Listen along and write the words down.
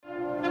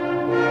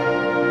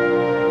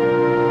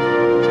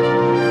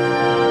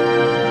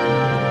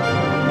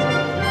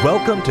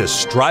Welcome to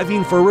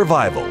Striving for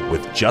Revival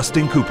with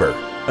Justin Cooper,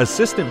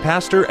 Assistant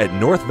Pastor at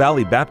North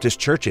Valley Baptist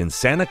Church in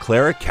Santa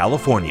Clara,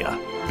 California.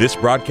 This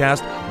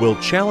broadcast will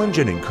challenge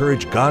and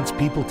encourage God's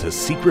people to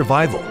seek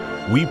revival.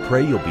 We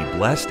pray you'll be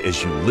blessed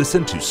as you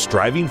listen to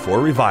Striving for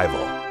Revival.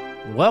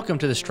 Welcome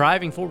to the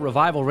Striving for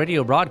Revival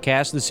radio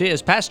broadcast. This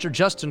is Pastor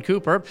Justin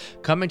Cooper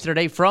coming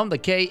today from the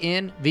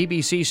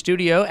KNVBC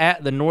studio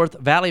at the North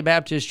Valley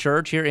Baptist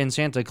Church here in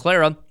Santa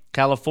Clara,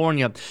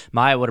 California.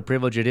 My, what a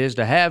privilege it is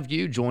to have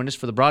you join us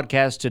for the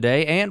broadcast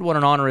today, and what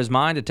an honor is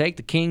mine to take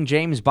the King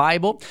James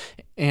Bible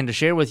and to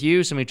share with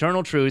you some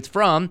eternal truth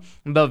from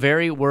the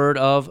very Word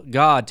of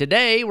God.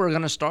 Today, we're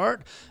going to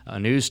start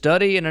a new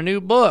study in a new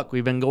book.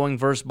 We've been going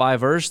verse by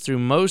verse through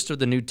most of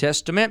the New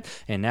Testament,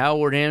 and now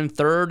we're in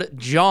 3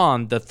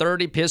 John, the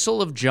third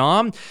epistle of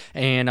John,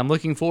 and I'm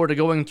looking forward to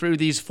going through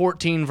these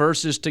 14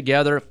 verses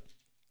together.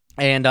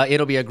 And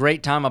it'll be a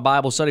great time of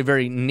Bible study,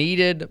 very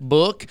needed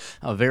book,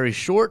 a very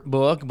short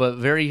book, but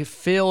very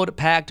filled,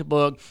 packed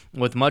book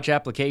with much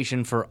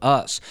application for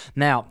us.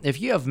 Now,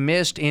 if you have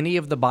missed any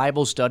of the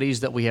Bible studies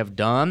that we have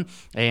done,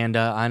 and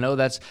I know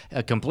that's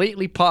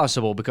completely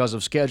possible because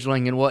of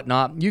scheduling and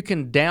whatnot, you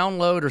can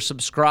download or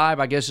subscribe,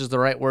 I guess is the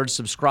right word,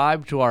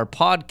 subscribe to our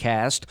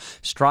podcast,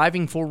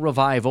 Striving for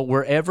Revival,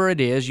 wherever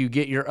it is you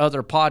get your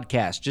other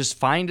podcasts. Just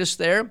find us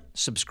there,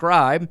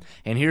 subscribe,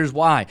 and here's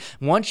why.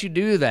 Once you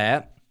do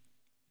that,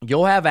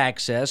 you'll have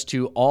access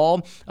to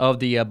all of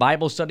the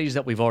Bible studies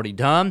that we've already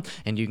done,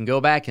 and you can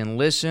go back and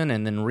listen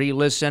and then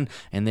re-listen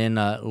and then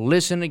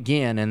listen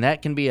again, and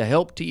that can be a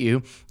help to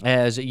you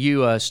as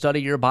you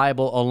study your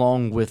Bible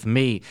along with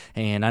me.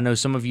 And I know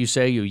some of you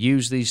say you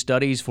use these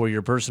studies for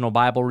your personal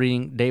Bible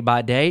reading day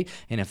by day,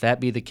 and if that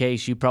be the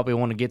case, you probably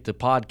want to get the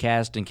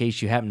podcast in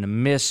case you happen to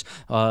miss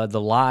the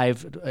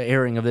live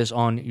airing of this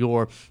on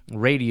your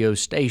radio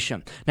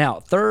station.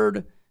 Now,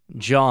 3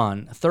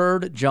 John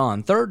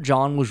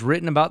was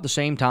written about the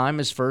same time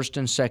as 1st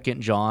and 2nd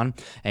John,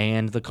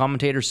 and the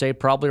commentators say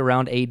probably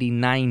around AD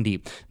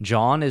 90.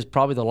 John is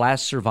probably the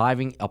last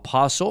surviving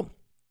apostle.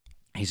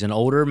 He's an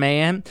older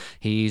man.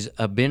 He's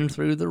been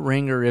through the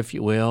ringer, if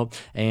you will,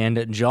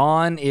 and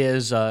John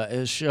is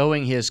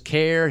showing his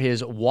care,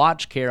 his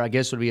watch care, I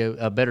guess would be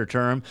a better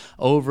term,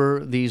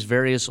 over these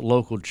various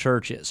local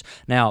churches.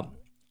 Now,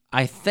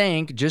 I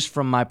think, just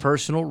from my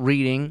personal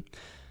reading,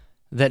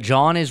 that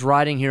John is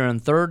writing here in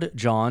 3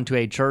 John to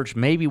a church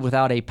maybe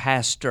without a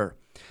pastor,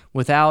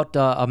 without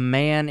a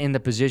man in the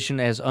position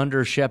as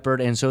under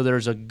shepherd, and so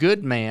there's a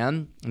good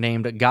man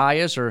named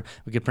Gaius, or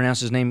we could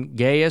pronounce his name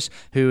Gaius,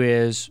 who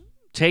is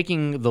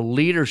taking the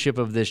leadership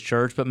of this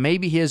church, but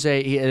maybe he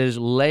is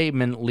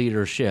layman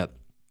leadership.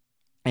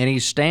 And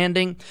he's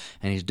standing,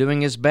 and he's doing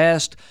his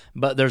best,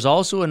 but there's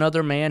also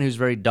another man who's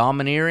very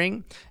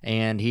domineering,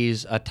 and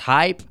he's a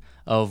type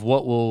of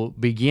what will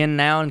begin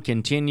now and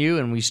continue,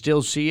 and we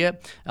still see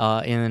it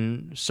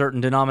in certain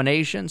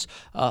denominations,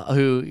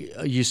 who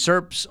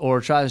usurps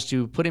or tries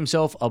to put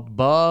himself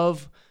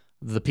above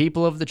the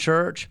people of the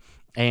church,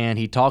 and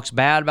he talks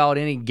bad about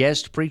any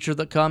guest preacher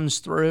that comes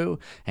through,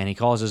 and he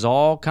causes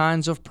all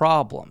kinds of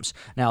problems.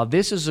 Now,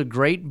 this is a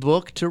great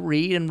book to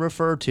read and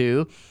refer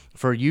to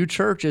for you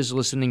churches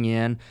listening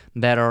in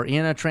that are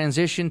in a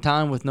transition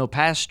time with no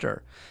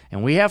pastor,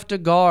 and we have to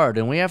guard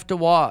and we have to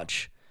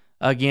watch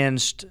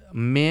against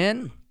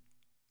men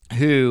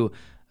who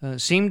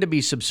seem to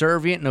be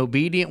subservient and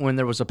obedient when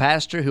there was a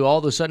pastor who all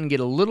of a sudden get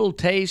a little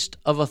taste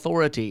of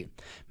authority.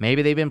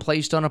 Maybe they've been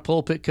placed on a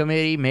pulpit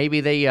committee.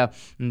 Maybe they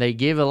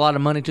give a lot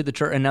of money to the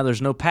church, and now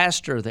there's no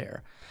pastor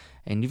there.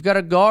 And you've got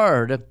to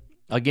guard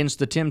against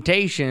the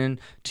temptation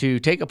to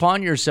take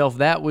upon yourself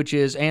that which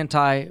is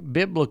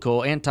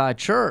anti-biblical,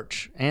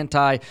 anti-church,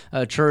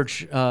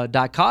 anti-church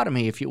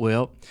dichotomy, if you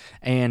will,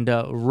 and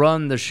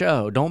run the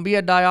show. Don't be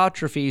a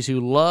Diotrephes who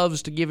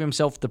loves to give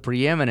himself the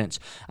preeminence.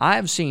 I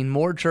have seen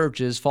more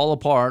churches fall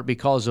apart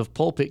because of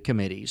pulpit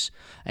committees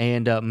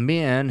and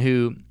men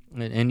who,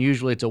 and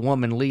usually it's a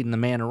woman leading the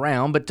man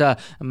around, but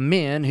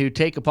men who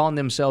take upon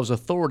themselves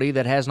authority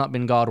that has not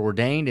been God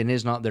ordained and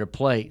is not their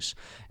place.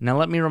 Now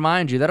let me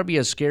remind you, that'll be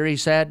a scary,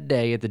 sad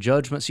day at the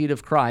judgment seat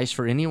of Christ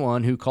for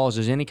anyone who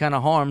causes any kind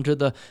of harm to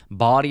the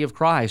body of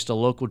Christ, a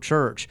local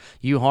church.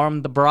 You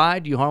harm the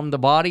bride, you harm the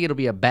body, it'll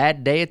be a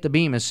bad day at the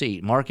Bema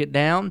seat. Mark it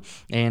down,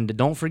 and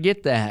don't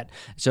forget that.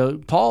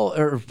 So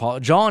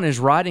John is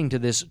writing to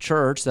this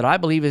church that I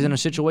believe is in a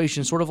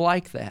situation sort of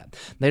like that.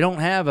 They don't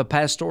have a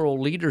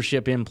pastoral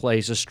leadership in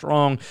place, a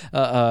strong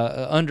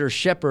under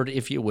shepherd,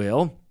 if you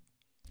will.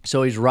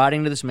 So he's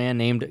writing to this man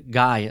named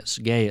Gaius.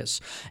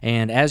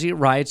 And as he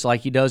writes,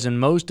 like he does in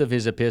most of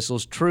his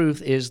epistles,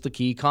 truth is the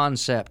key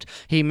concept.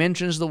 He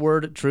mentions the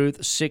word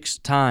truth 6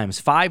 times,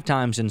 5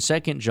 times in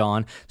 2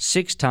 John,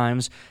 6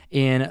 times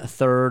in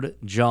 3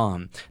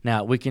 John.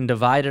 Now, we can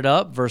divide it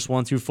up. Verse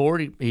 1 through 4,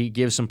 he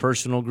gives some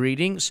personal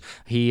greetings.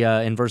 He,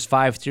 in verse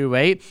 5 through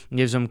 8,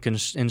 gives them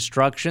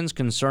instructions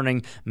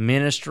concerning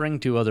ministering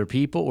to other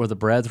people or the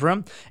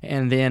brethren.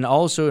 And then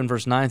also in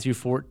verse 9 through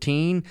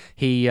 14,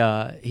 he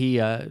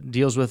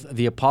deals with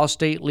the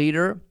apostate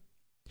leader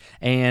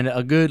and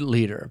a good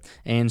leader.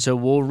 And so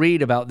we'll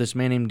read about this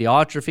man named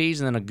Diotrephes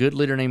and then a good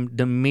leader named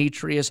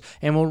Demetrius,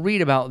 and we'll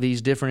read about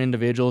these different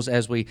individuals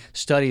as we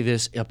study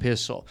this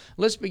epistle.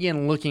 Let's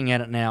begin looking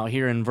at it now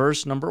here in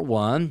verse number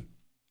 1.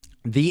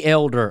 The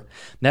elder.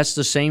 That's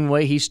the same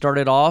way he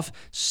started off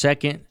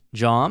 2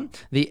 John.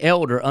 The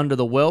elder under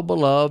the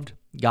well-beloved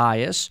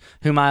Gaius,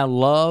 whom I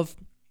love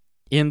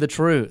in the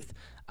truth.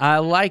 I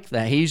like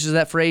that. He uses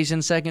that phrase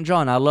in 2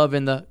 John, I love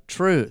in the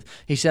truth.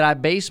 He said, I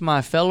base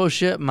my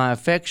fellowship, my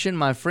affection,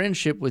 my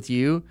friendship with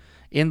you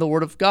in the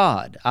Word of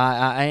God.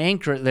 I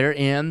anchor it there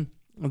in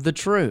the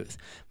truth.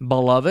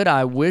 Beloved,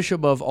 I wish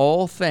above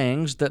all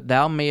things that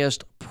thou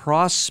mayest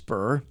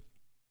prosper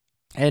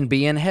and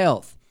be in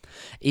health,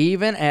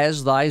 even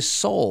as thy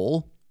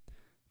soul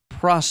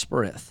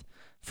prospereth.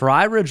 For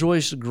I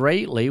rejoiced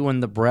greatly when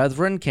the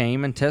brethren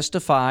came and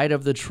testified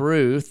of the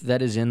truth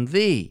that is in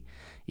thee,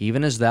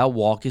 even as thou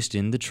walkest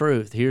in the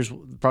truth. Here's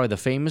probably the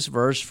famous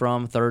verse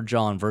from 3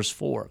 John, verse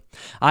 4.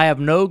 I have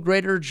no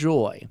greater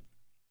joy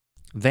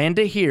than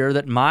to hear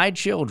that my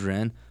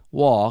children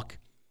walk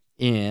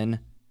in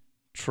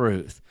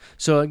truth.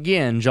 So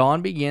again,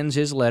 John begins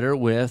his letter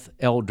with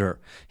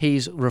elder.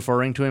 He's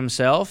referring to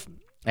himself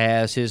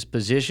as his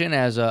position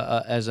as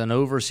an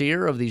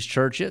overseer of these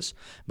churches,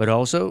 but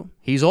also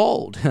he's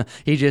old.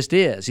 He just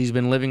is. He's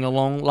been living a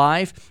long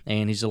life,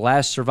 and he's the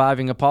last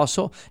surviving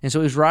apostle, and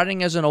so he's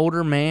writing as an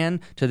older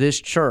man to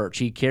this church.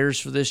 He cares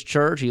for this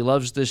church, he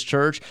loves this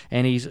church,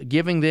 and he's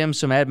giving them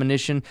some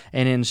admonition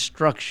and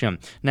instruction.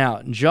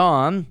 Now,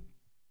 John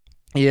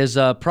is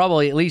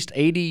probably at least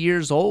 80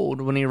 years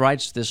old when he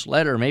writes this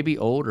letter, maybe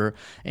older.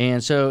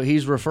 And so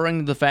he's referring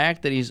to the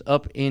fact that he's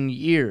up in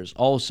years.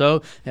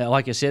 Also,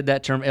 like I said,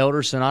 that term elder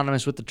is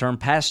synonymous with the term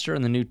pastor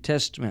in the New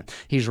Testament.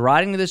 He's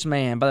writing to this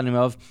man by the name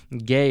of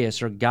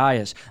Gaius or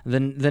Gaius.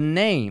 The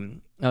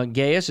name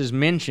Gaius is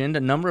mentioned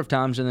a number of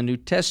times in the New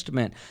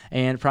Testament,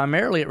 and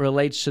primarily it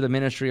relates to the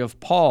ministry of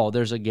Paul.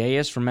 There's a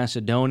Gaius from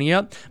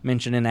Macedonia,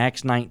 mentioned in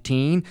Acts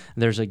 19.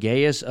 There's a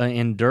Gaius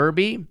in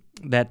Derbe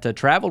that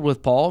traveled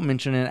with Paul,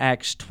 mentioned in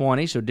Acts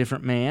 20, so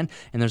different man.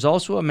 And there's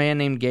also a man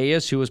named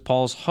Gaius who was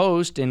Paul's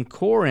host in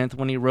Corinth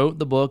when he wrote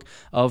the book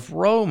of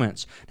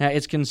Romans. Now,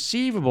 it's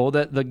conceivable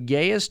that the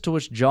Gaius to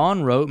which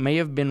John wrote may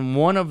have been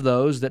one of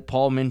those that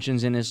Paul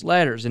mentions in his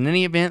letters. In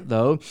any event,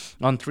 though,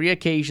 on 3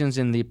 occasions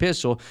in the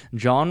epistle,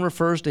 John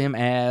refers to him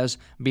as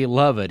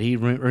beloved. He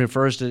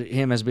refers to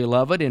him as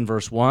beloved in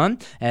verse 1,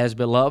 as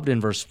beloved in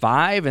verse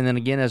 5, and then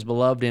again as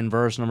beloved in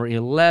verse number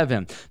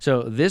 11.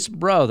 So this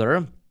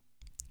brother,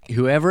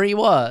 whoever he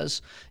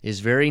was, is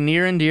very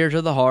near and dear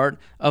to the heart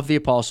of the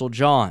Apostle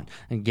John.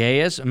 And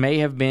Gaius may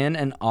have been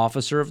an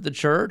officer of the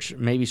church,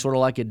 maybe sort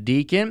of like a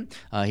deacon.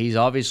 He's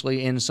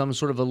obviously in some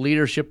sort of a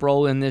leadership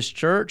role in this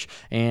church,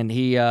 and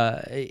he's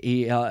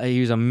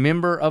a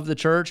member of the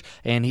church,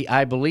 and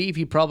I believe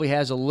he probably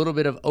has a little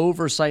bit of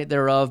oversight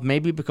thereof,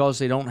 maybe because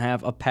they don't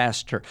have a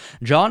pastor.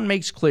 John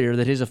makes clear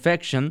that his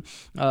affection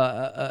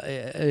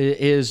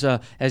is,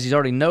 as he's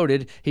already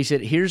noted, he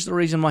said, here's the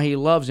reason why he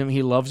loves him.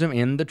 He loves him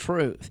in the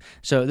truth.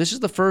 So this is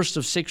the first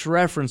of 6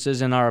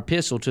 references in our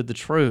epistle to the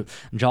truth.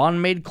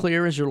 John made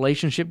clear his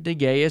relationship to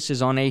Gaius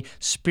is on a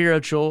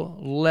spiritual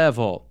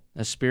level.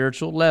 A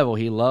spiritual level.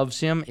 He loves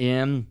him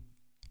in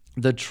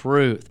the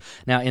truth.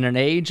 Now, in an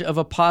age of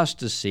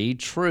apostasy,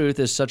 truth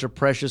is such a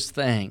precious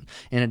thing.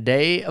 In a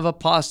day of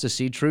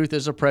apostasy, truth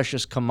is a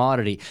precious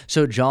commodity.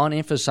 So John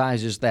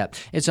emphasizes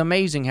that. It's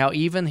amazing how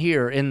even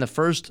here in the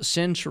first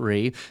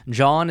century,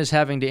 John is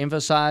having to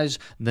emphasize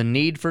the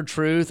need for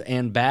truth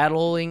and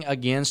battling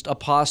against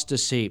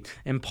apostasy.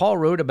 And Paul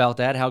wrote about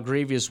that, how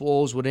grievous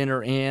wolves would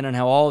enter in and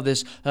how all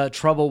this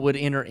trouble would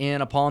enter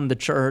in upon the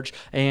church.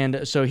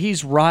 And so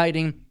he's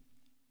writing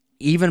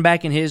even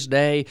back in his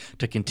day,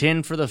 to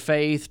contend for the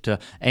faith, to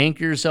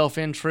anchor yourself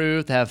in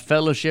truth, have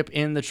fellowship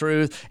in the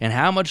truth, and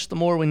how much the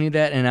more we need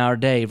that in our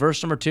day.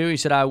 Verse number 2, he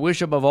said, I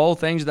wish above all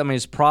things that thou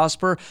mayest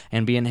prosper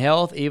and be in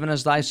health, even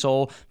as thy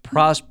soul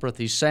prospereth.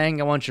 He's saying,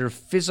 I want your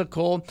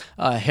physical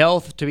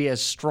health to be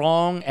as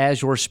strong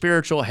as your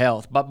spiritual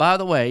health. But by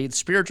the way,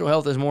 spiritual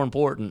health is more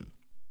important.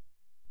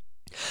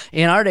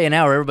 In our day and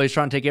hour, everybody's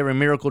trying to take every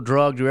miracle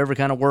drug, do every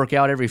kind of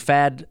workout, every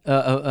fad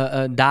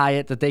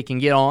diet that they can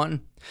get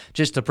on,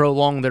 just to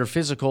prolong their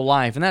physical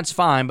life. And that's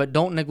fine, but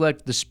don't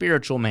neglect the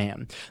spiritual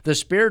man. The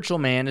spiritual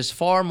man is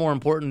far more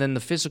important than the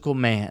physical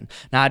man.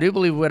 Now, I do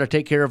believe we got to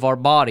take care of our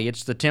body.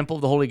 It's the temple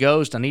of the Holy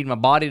Ghost. I need my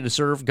body to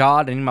serve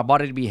God. I need my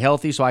body to be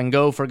healthy so I can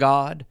go for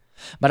God.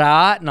 But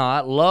I ought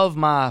not love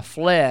my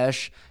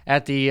flesh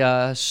at the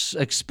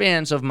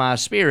expense of my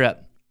spirit.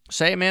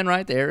 Say amen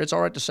right there. It's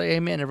all right to say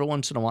amen every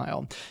once in a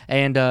while.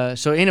 And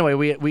so anyway,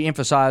 we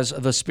emphasize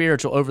the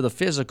spiritual over the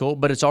physical,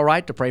 but it's all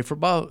right to pray for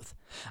both.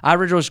 I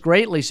rejoiced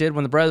greatly, he said,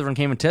 when the brethren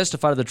came and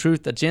testified of the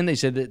truth that's in thee. He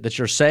said that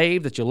you're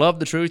saved, that you love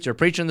the truth, you're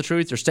preaching the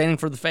truth, you're standing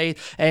for the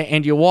faith,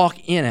 and you walk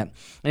in it.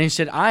 And he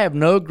said, I have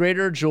no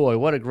greater joy,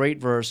 what a great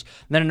verse,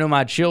 than to know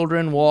my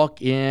children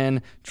walk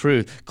in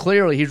truth.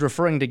 Clearly, he's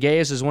referring to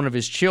Gaius as one of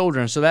his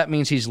children, so that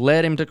means he's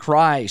led him to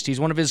Christ. He's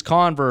one of his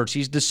converts.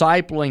 He's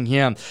discipling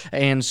him.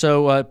 And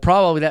so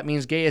probably that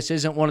means Gaius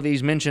isn't one of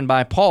these mentioned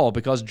by Paul,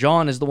 because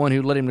John is the one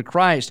who led him to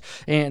Christ.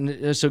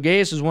 And so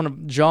Gaius is one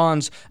of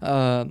John's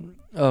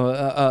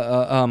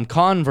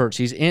converts.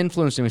 He's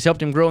influenced him. He's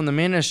helped him grow in the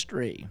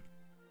ministry.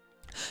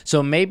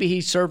 So maybe he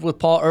served with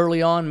Paul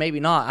early on, maybe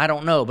not. I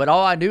don't know. But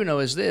all I do know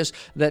is this,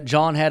 that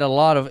John had a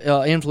lot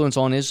of influence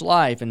on his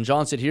life. And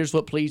John said, here's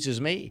what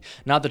pleases me.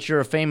 Not that you're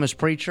a famous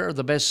preacher,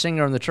 the best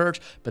singer in the church,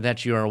 but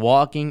that you are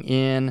walking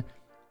in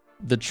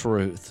the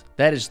truth.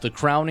 That is the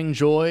crowning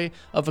joy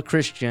of a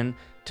Christian,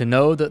 to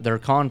know that their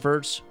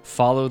converts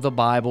follow the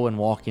Bible and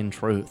walk in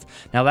truth.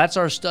 Now, that's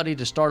our study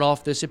to start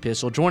off this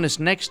epistle. Join us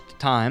next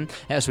time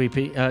as we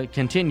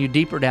continue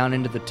deeper down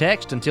into the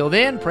text. Until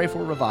then, pray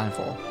for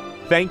revival.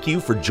 Thank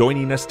you for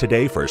joining us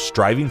today for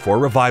Striving for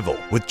Revival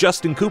with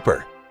Justin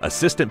Cooper,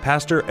 Assistant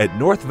Pastor at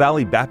North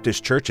Valley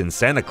Baptist Church in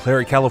Santa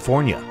Clara,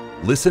 California.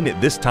 Listen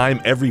at this time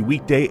every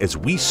weekday as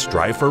we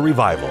strive for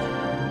revival.